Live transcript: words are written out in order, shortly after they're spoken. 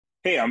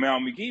Hey, I'm Al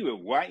McGee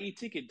with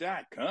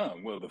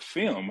YETicket.com. Well, the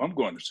film I'm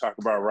going to talk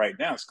about right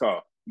now is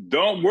called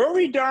Don't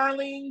Worry,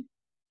 Darling.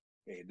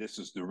 Hey, this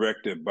is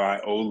directed by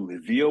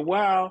Olivia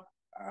Wilde.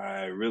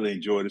 I really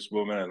enjoy this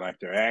woman. I like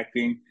her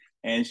acting.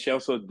 And she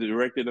also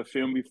directed a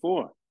film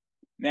before.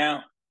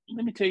 Now,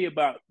 let me tell you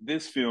about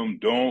this film,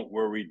 Don't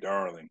Worry,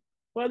 Darling.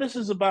 Well, this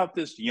is about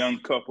this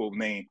young couple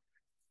named,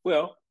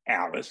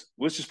 Alice,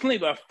 which is played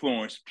by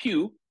Florence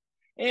Pugh,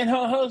 and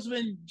her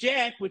husband,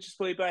 Jack, which is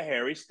played by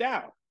Harry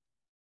Styles.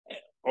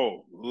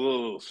 Oh,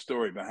 little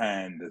story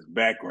behind this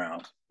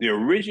background. The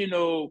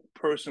original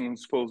person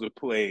who's supposed to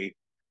play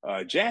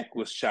Jack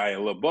was Shia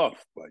LaBeouf,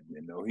 but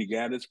he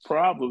got his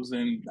problems,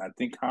 and I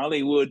think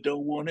Hollywood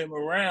don't want him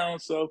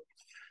around, so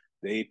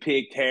they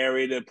picked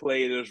Harry to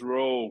play this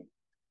role.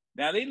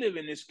 Now they live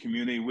in this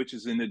community which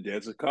is in the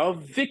desert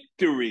called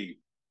Victory.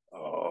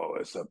 Oh,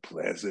 it's a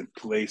pleasant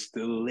place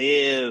to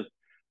live.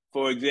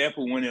 For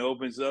example, when it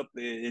opens up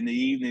in the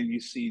evening,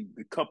 you see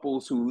the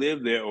couples who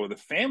live there or the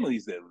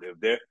families that live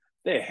there.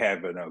 They're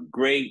having a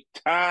great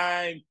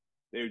time.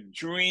 They're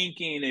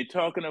drinking, they're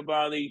talking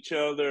about each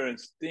other and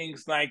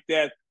things like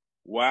that.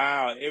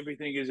 Wow,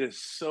 everything is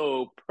just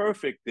so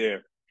perfect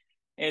there.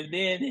 And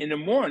then in the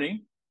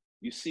morning,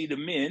 you see the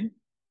men,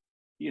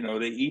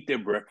 they eat their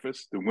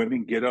breakfast. The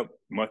women get up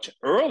much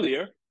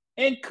earlier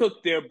and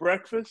cook their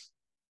breakfast.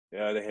 They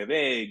have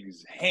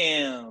eggs,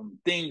 ham,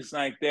 things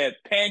like that,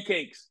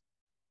 pancakes.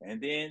 And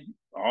then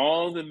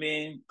all the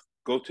men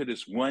go to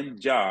this one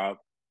job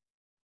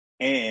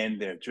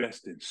and they're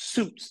dressed in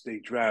suits. They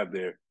drive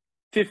their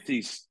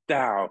 50s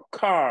style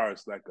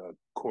cars like a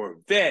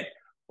Corvette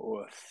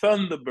or a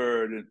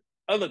Thunderbird and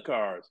other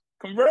cars,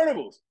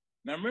 convertibles.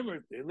 Now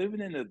remember, they're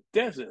living in a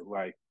desert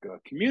like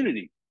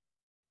community.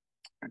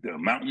 The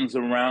mountains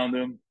around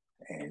them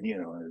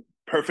and,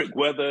 perfect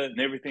weather and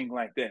everything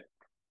like that.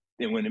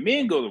 Then when the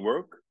men go to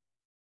work,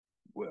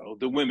 well,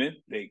 the women,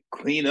 they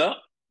clean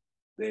up,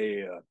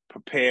 they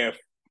prepare,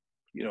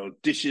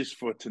 dishes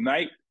for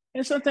tonight,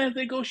 and sometimes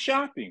they go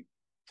shopping.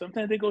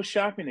 Sometimes they go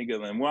shopping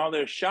together. And while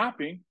they're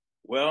shopping,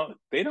 well,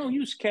 they don't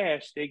use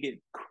cash, they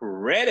get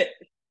credit.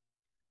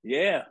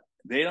 Yeah,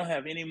 they don't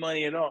have any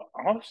money at all.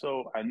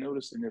 Also, I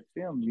noticed in the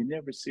film, you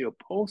never see a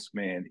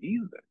postman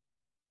either.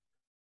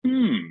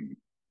 Hmm.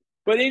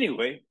 But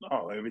anyway,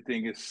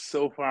 everything is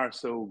so far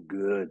so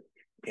good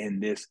in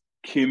this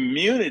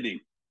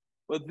community.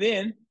 But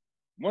then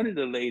one of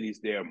the ladies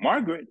there,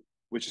 Margaret,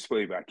 which is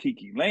played by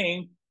Kiki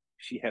Lane,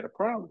 she had a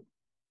problem.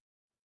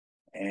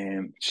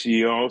 And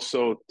she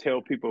also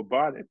tell people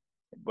about it.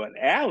 But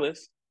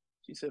Alice,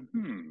 she said,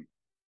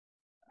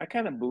 I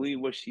kind of believe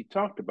what she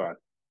talked about.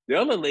 The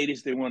other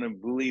ladies, they want to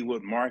believe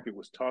what Margaret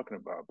was talking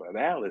about, but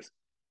Alice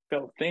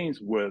felt things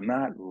were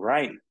not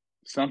right.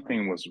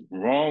 Something was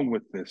wrong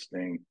with this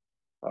thing.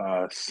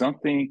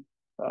 Something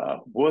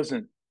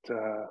wasn't,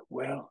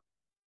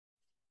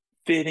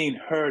 fitting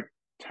her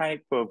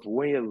type of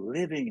way of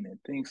living and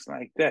things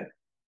like that.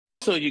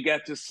 So you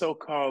got this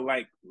so-called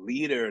like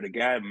leader, the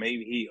guy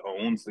maybe he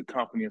owns the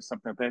company or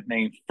something like that,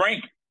 named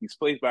Frank. He's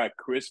played by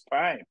Chris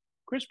Pine.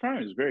 Chris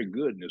Pine is very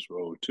good in this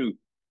role too.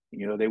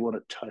 They want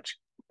to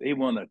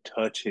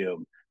touch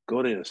him,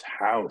 go to his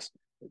house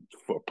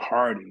for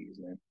parties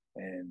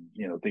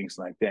and things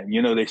like that.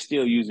 And, they're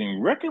still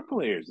using record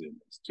players in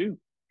this too,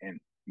 and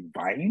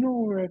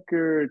vinyl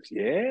records.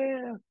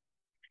 Yeah,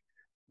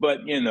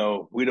 but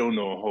we don't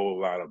know a whole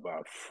lot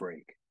about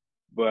Frank.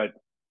 But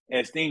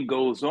as thing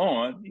goes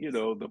on,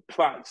 the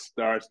plot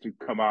starts to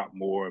come out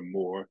more and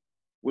more,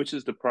 which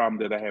is the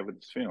problem that I have with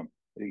this film.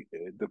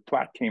 The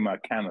plot came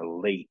out kind of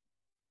late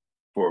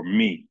for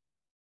me.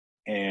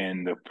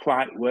 And the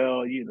plot,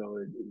 well,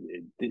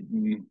 it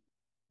didn't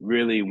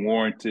really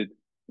warranted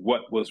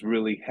what was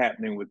really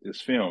happening with this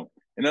film.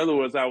 In other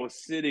words, I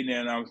was sitting there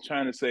and I was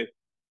trying to say,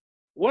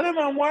 what am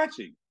I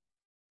watching?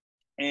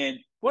 And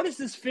what is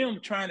this film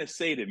trying to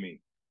say to me?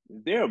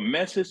 Is there a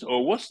message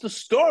or what's the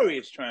story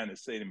it's trying to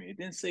say to me? It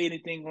didn't say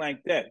anything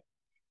like that.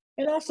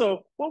 And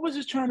also, what was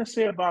it trying to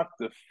say about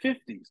the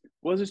 50s?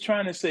 Was it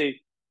trying to say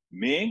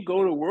men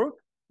go to work,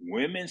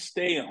 women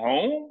stay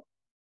home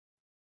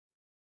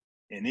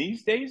in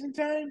these days and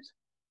times?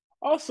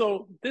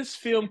 Also, this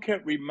film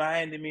kept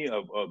reminding me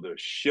of other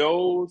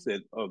shows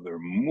and other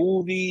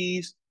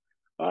movies.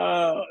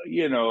 Uh,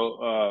 you know,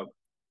 uh,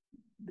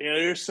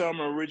 there's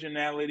some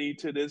originality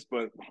to this,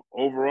 but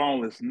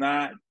overall, it's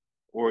not,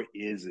 or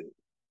is it?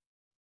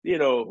 You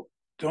know,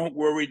 Don't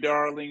Worry,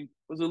 Darling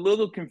was a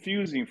little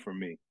confusing for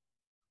me.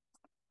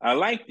 I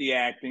liked the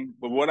acting,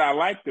 but what I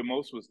liked the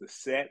most was the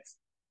sets,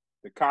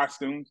 the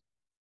costumes,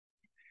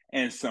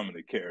 and some of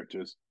the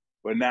characters,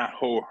 but not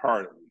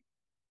wholeheartedly.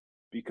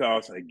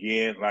 Because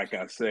again, like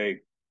I say,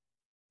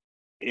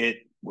 it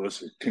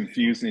was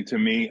confusing to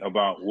me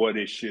about what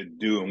it should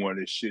do and what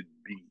it should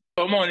be.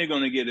 I'm only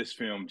going to give this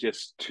film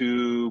just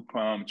two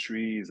palm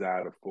trees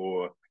out of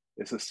four.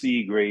 It's a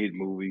C grade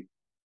movie,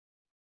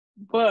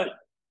 but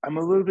I'm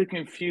a little bit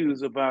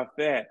confused about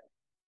that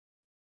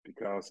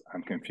because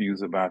I'm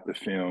confused about the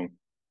film.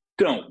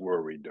 Don't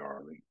worry,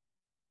 darling.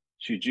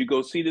 Should you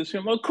go see this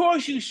film? Of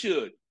course you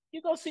should.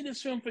 You go see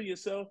this film for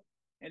yourself,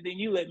 and then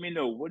you let me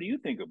know, what do you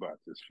think about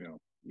this film?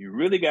 You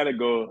really got to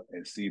go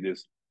and see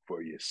this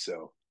for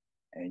yourself,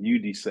 and you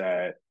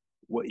decide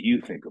what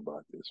you think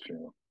about this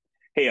film.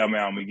 Hey, I'm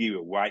give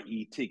it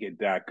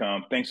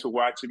yeticket.com. Thanks for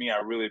watching me. I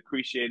really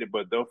appreciate it,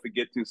 but don't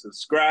forget to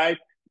subscribe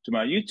to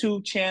my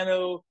YouTube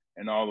channel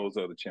and all those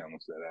other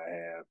channels that I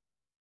have.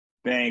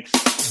 Thanks.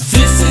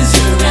 This is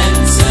your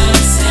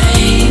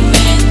entertainment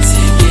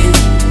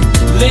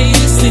ticket.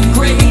 Latest and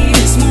greatest.